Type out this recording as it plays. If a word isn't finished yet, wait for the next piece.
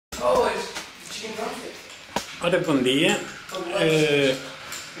Ora, bom dia.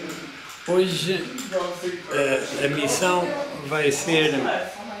 Hoje a missão vai ser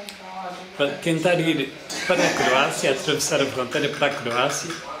para tentar ir para a Croácia, atravessar a fronteira para a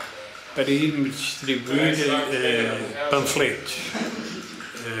Croácia, para irmos distribuir panfletos,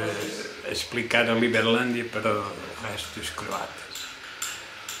 a explicar a Liberlândia para o resto dos croatas.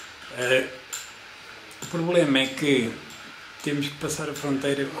 O problema é que temos que passar a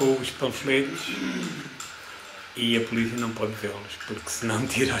fronteira com os panfletos e a polícia não pode vê-los, porque senão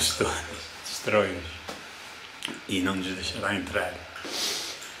tira-os todos, destrói-os e não nos deixará entrar.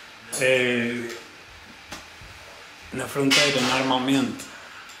 Na fronteira, normalmente,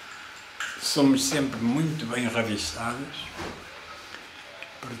 somos sempre muito bem revistados,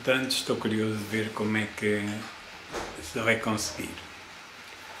 portanto estou curioso de ver como é que se vai conseguir.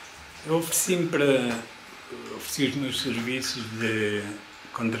 Eu ofereci os meus serviços de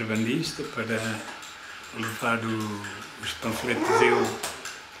contrabandista para levar os panfletos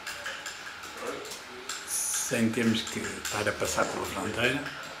sem termos que estar a passar pela fronteira,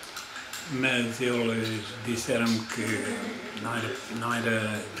 mas eles disseram-me que não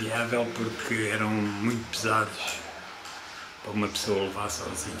era viável porque eram muito pesados para uma pessoa levar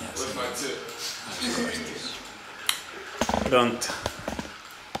sozinha assim, às costas. Pronto,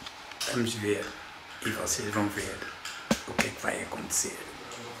 vamos ver e vocês vão ver o que é que vai acontecer.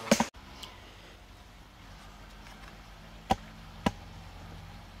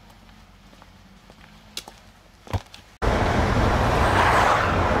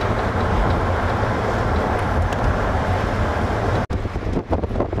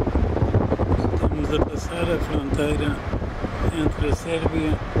 Estamos a passar a fronteira entre a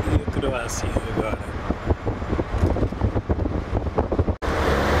Sérvia e a Croácia agora.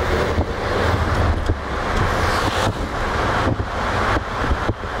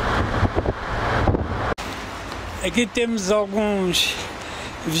 Aqui temos alguns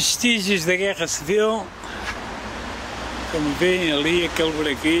vestígios da Guerra Civil, como veem ali, aquele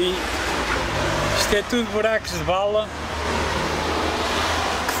buraquinho. Isto é tudo buracos de bala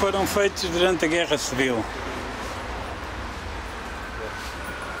que foram feitos durante a Guerra Civil.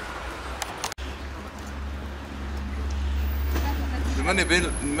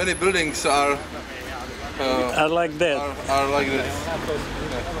 Many buildings are like that. Are like this.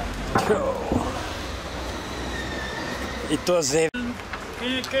 E estou a dizer...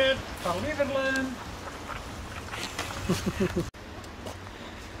 Quem é que quer? Para o Liberland!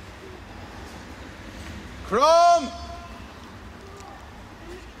 Chrome!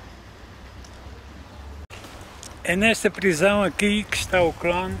 É nesta prisão aqui que está o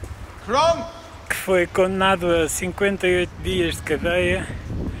Chrome, que foi condenado a 58 dias de cadeia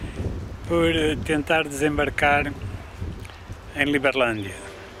por tentar desembarcar em Liberlândia.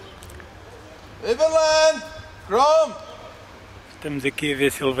 Liberland! Chrome! Estamos aqui a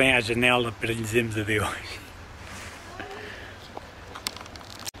ver se ele vem à janela para lhe dizermos adeus.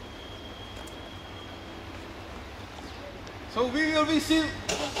 So we will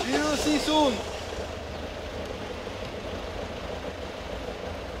see soon.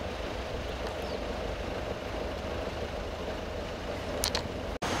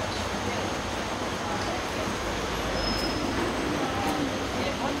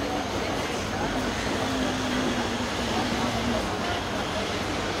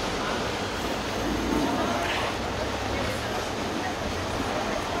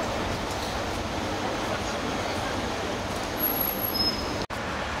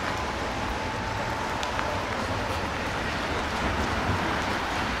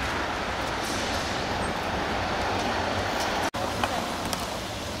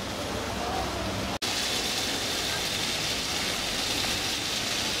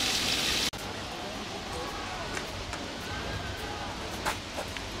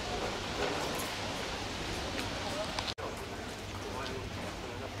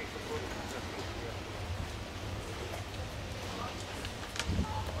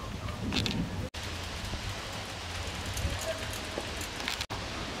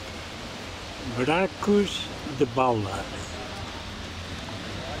 Buracos de bala.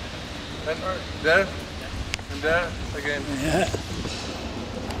 And there, and there again. É.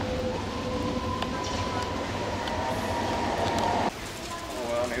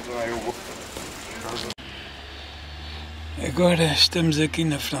 Agora estamos aqui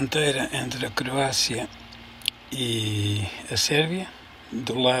na fronteira entre a Croácia e a Sérvia,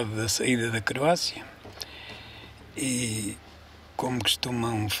 do lado da saída da Croácia, e como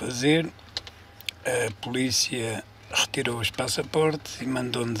costumam fazer, a polícia retirou os passaportes e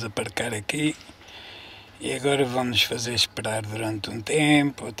mandou-nos aparcar aqui E agora vão-nos fazer esperar durante um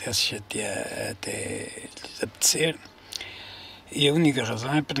tempo, até se chatear, até lhes apetecer. E a única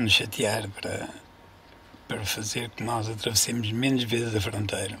razão é para nos chatear, para fazer que nós atravessemos menos vezes a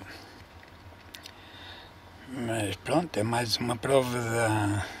fronteira. Mas pronto, é mais uma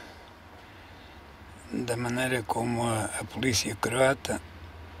prova da maneira como a polícia croata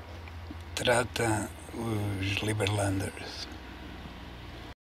trata os Liberlanders.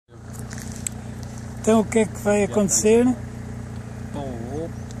 Então o que é que vai acontecer? Bom,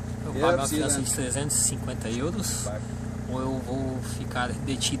 eu vou pagar a fiança de 350 euros, ou eu vou ficar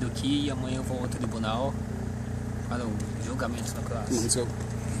detido aqui e amanhã eu vou ao tribunal para o julgamento na Croácia.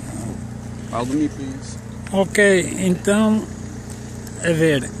 Ok, então, a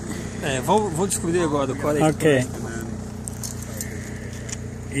ver. Vou descobrir agora qual é. Ok.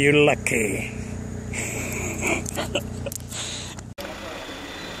 You're lucky.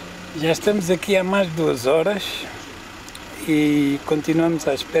 Já estamos aqui há mais de 2 horas e continuamos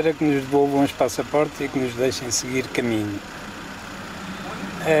à espera que nos devolvam os passaportes e que nos deixem seguir caminho.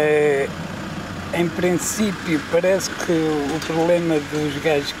 Em princípio, parece que o problema dos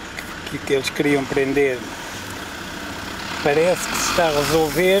gajos que eles queriam prender parece que se está a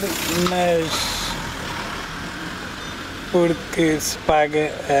resolver, mas porque se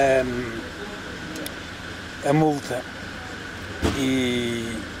paga a multa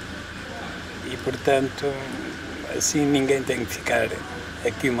e portanto assim ninguém tem que ficar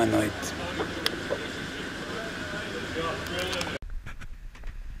aqui uma noite.